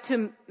you like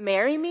to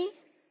marry me?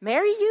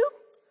 Marry you?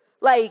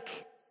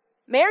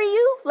 Marry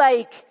you?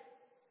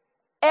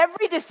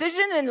 Every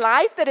decision in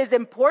life that is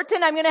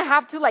important, I'm going to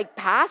have to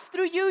pass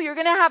through you. You're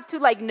going to have to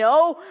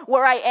know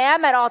where I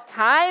am at all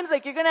times.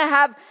 You're going to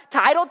have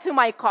title to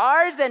my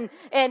cars and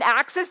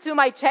access to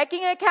my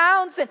checking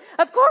accounts. And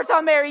of course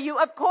I'll marry you.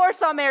 Of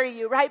course I'll marry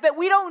you, right? But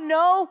we don't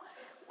know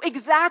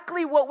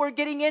exactly what we're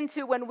getting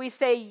into when we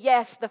say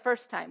yes the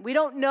first time. We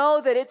don't know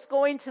that it's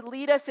going to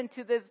lead us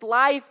into this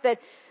life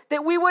that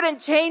we wouldn't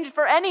change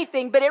for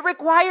anything, but it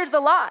requires a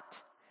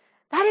lot.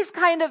 That is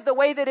kind of the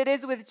way that it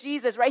is with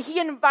Jesus, right? He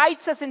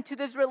invites us into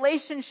this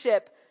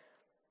relationship.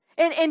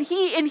 And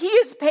he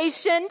is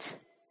patient.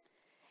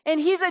 And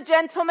he's a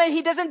gentleman.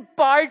 He doesn't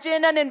barge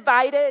in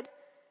uninvited.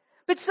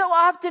 But so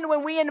often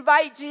when we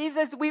invite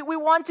Jesus, we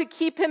want to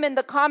keep him in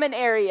the common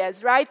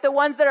areas, right? The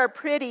ones that are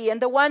pretty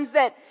and the ones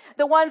that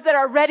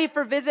are ready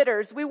for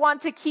visitors. We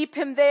want to keep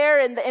him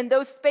there in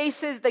those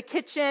spaces, the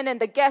kitchen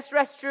and the guest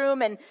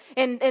restroom and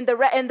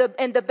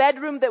the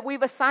bedroom that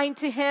we've assigned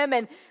to him.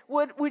 And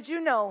would you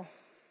know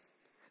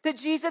that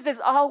Jesus is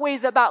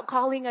always about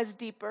calling us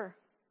deeper?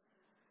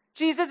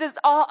 Jesus is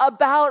all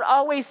about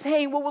always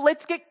saying, well,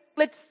 let's get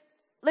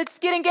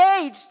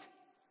engaged.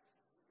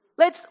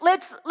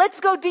 Let's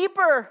go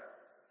deeper.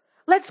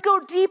 Let's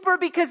go deeper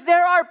because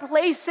there are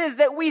places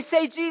that we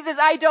say, Jesus,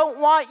 I don't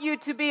want you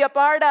to be a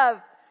part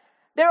of.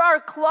 There are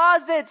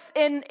closets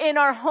in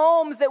our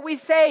homes that we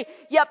say,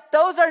 yep,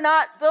 those are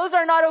not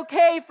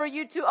okay for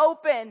you to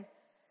open.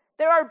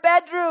 There are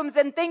bedrooms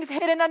and things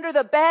hidden under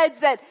the beds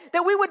that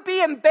we would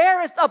be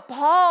embarrassed,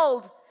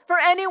 appalled for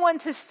anyone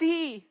to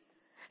see.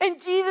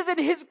 And Jesus, in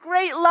his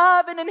great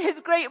love and in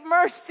his great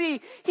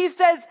mercy, he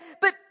says,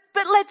 but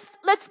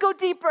let's go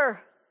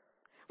deeper.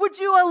 Would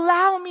you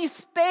allow me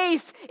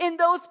space in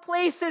those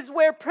places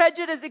where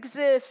prejudice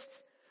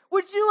exists?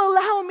 Would you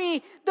allow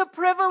me the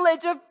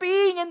privilege of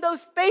being in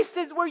those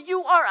spaces where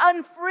you are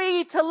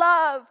unfree to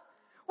love?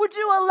 Would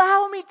you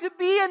allow me to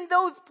be in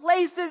those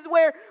places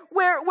where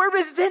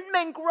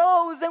resentment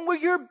grows and where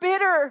you're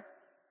bitter?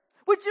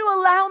 Would you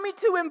allow me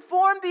to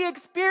inform the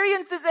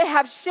experiences that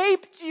have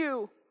shaped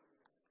you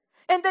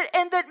and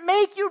that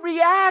make you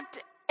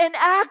react and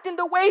act in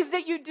the ways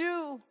that you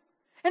do?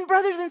 And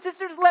brothers and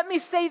sisters, let me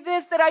say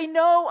this, that I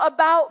know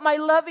about my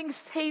loving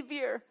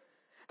Savior,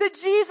 that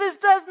Jesus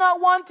does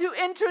not want to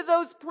enter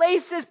those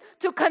places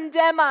to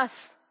condemn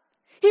us.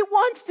 He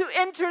wants to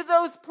enter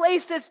those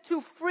places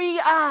to free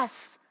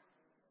us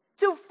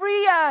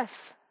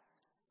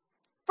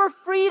for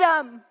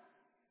freedom,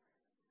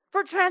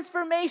 for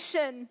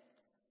transformation,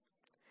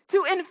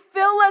 to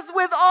infill us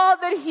with all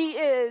that he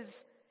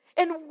is.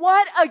 And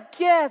what a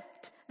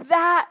gift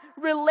that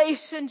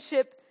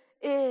relationship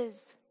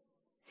is.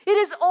 It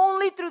is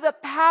only through the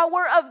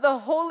power of the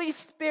Holy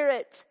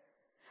Spirit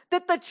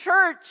that the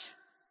church,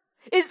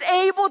 is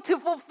able to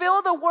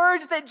fulfill the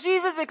words that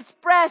Jesus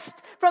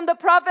expressed from the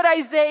prophet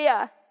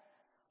Isaiah.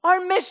 Our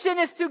mission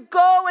is to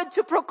go and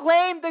to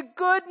proclaim the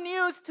good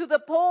news to the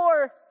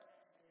poor,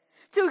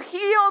 to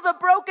heal the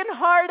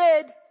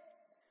brokenhearted,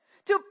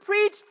 to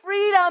preach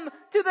freedom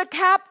to the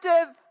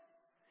captive,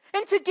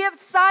 and to give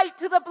sight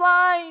to the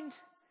blind.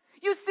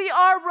 You see,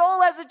 our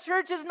role as a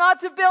church is not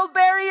to build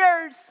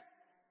barriers.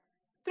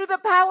 Through the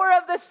power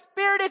of the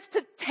Spirit, it's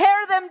to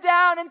tear them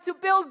down and to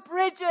build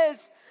bridges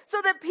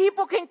so that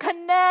people can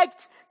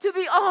connect to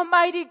the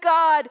Almighty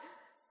God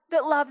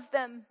that loves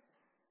them.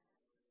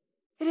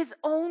 It is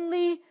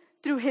only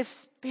through His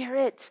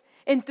Spirit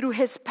and through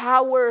His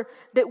power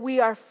that we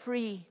are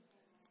free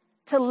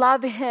to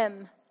love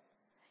Him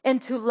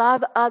and to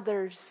love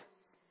others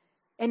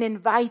and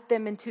invite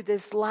them into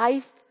this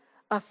life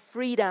of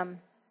freedom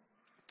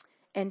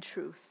and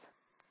truth.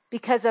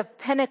 Because of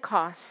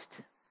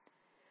Pentecost,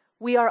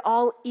 we are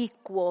all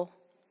equal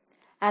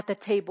at the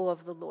table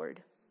of the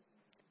Lord.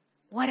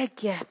 What a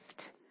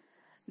gift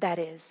that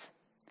is.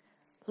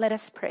 Let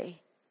us pray.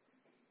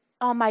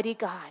 Almighty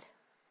God,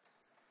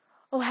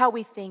 oh, how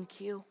we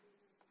thank you.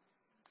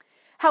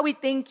 How we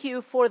thank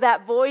you for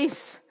that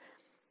voice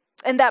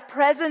and that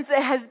presence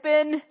that has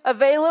been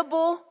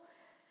available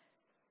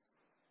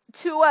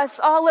to us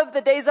all of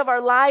the days of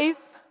our life.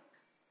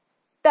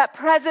 That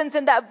presence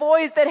and that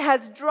voice that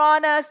has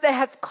drawn us, that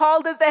has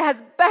called us, that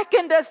has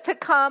beckoned us to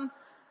come.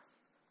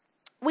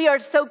 We are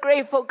so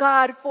grateful,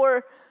 God,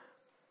 for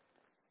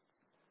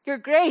your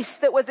grace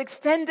that was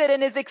extended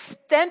and is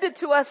extended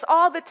to us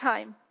all the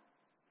time.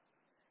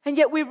 And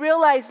yet we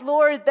realize,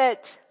 Lord,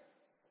 that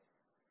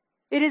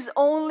it is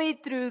only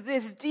through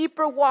this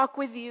deeper walk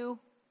with you,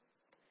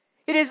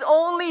 it is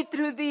only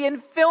through the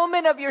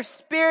infillment of your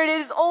Spirit, it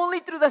is only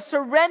through the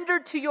surrender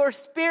to your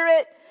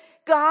Spirit,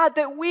 God,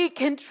 that we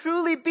can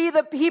truly be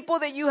the people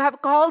that you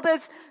have called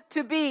us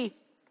to be.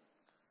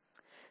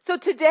 So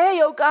today,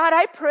 oh God,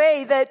 I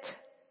pray that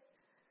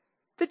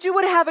you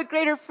would have a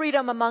greater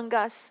freedom among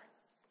us.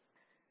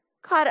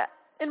 God,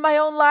 in my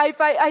own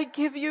life, I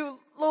give you,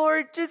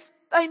 Lord,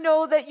 I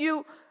know that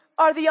you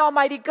are the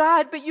Almighty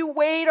God, but you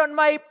wait on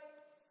my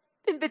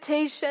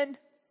invitation.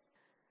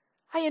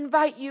 I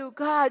invite you,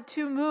 God,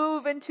 to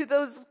move into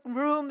those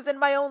rooms in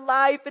my own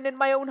life and in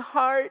my own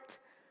heart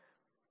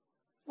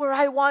where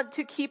I want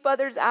to keep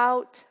others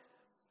out,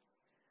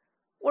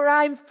 where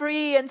I'm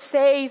free and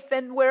safe,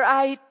 and where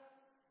I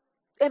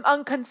am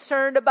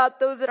unconcerned about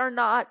those that are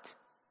not.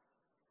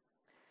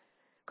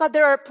 God,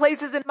 there are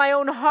places in my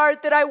own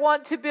heart that I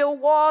want to build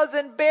walls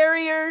and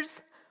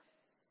barriers.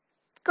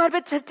 God,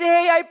 but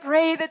today I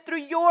pray that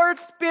through your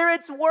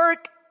Spirit's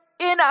work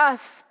in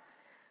us,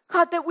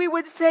 God, that we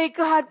would say,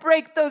 God,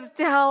 break those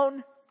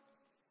down.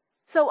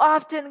 So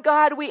often,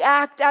 God, we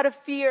act out of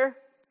fear.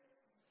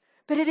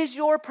 But it is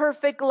your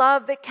perfect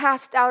love that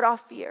casts out all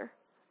fear.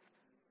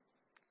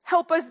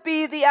 Help us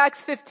be the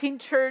Acts 15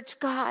 church,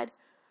 God.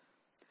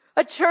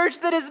 A church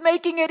that is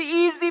making it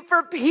easy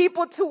for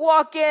people to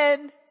walk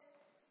in.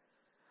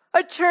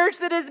 A church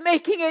that is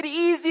making it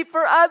easy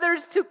for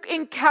others to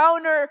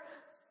encounter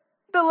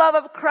the love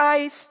of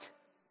Christ.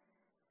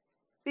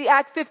 The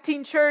Acts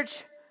 15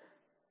 church,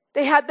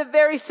 they had the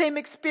very same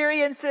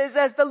experiences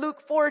as the Luke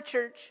 4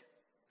 church.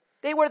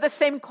 They were the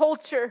same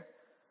culture.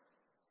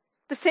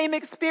 The same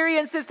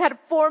experiences had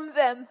formed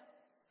them.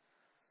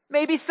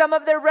 Maybe some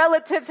of their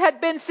relatives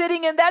had been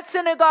sitting in that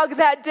synagogue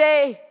that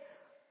day.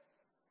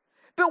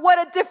 But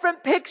what a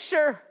different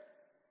picture.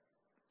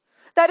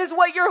 That is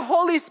what your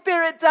Holy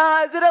Spirit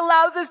does. It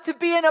allows us to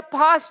be in a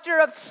posture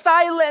of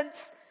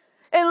silence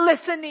and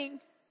listening.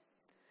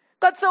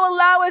 God, so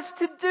allow us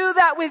to do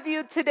that with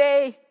you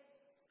today.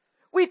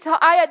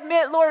 I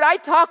admit, Lord, I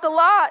talk a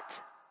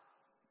lot.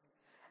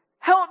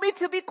 Help me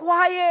to be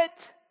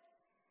quiet.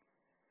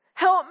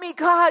 Help me,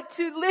 God,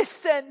 to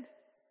listen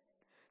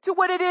to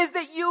what it is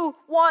that you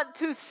want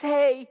to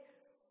say.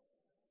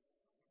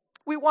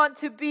 We want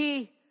to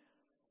be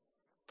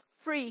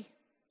free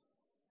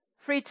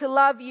to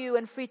love you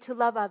and free to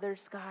love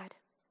others, God.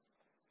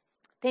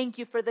 Thank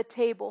you for the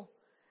table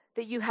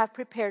that you have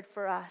prepared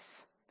for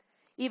us.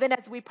 Even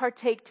as we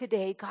partake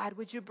today, God,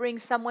 would you bring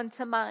someone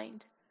to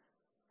mind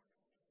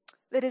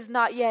that is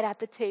not yet at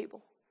the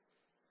table?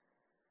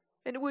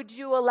 And would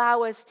you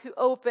allow us to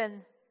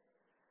open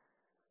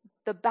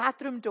the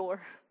bathroom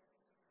door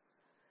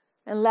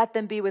and let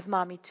them be with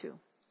mommy too?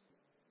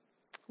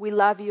 We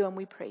love you and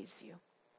we praise you.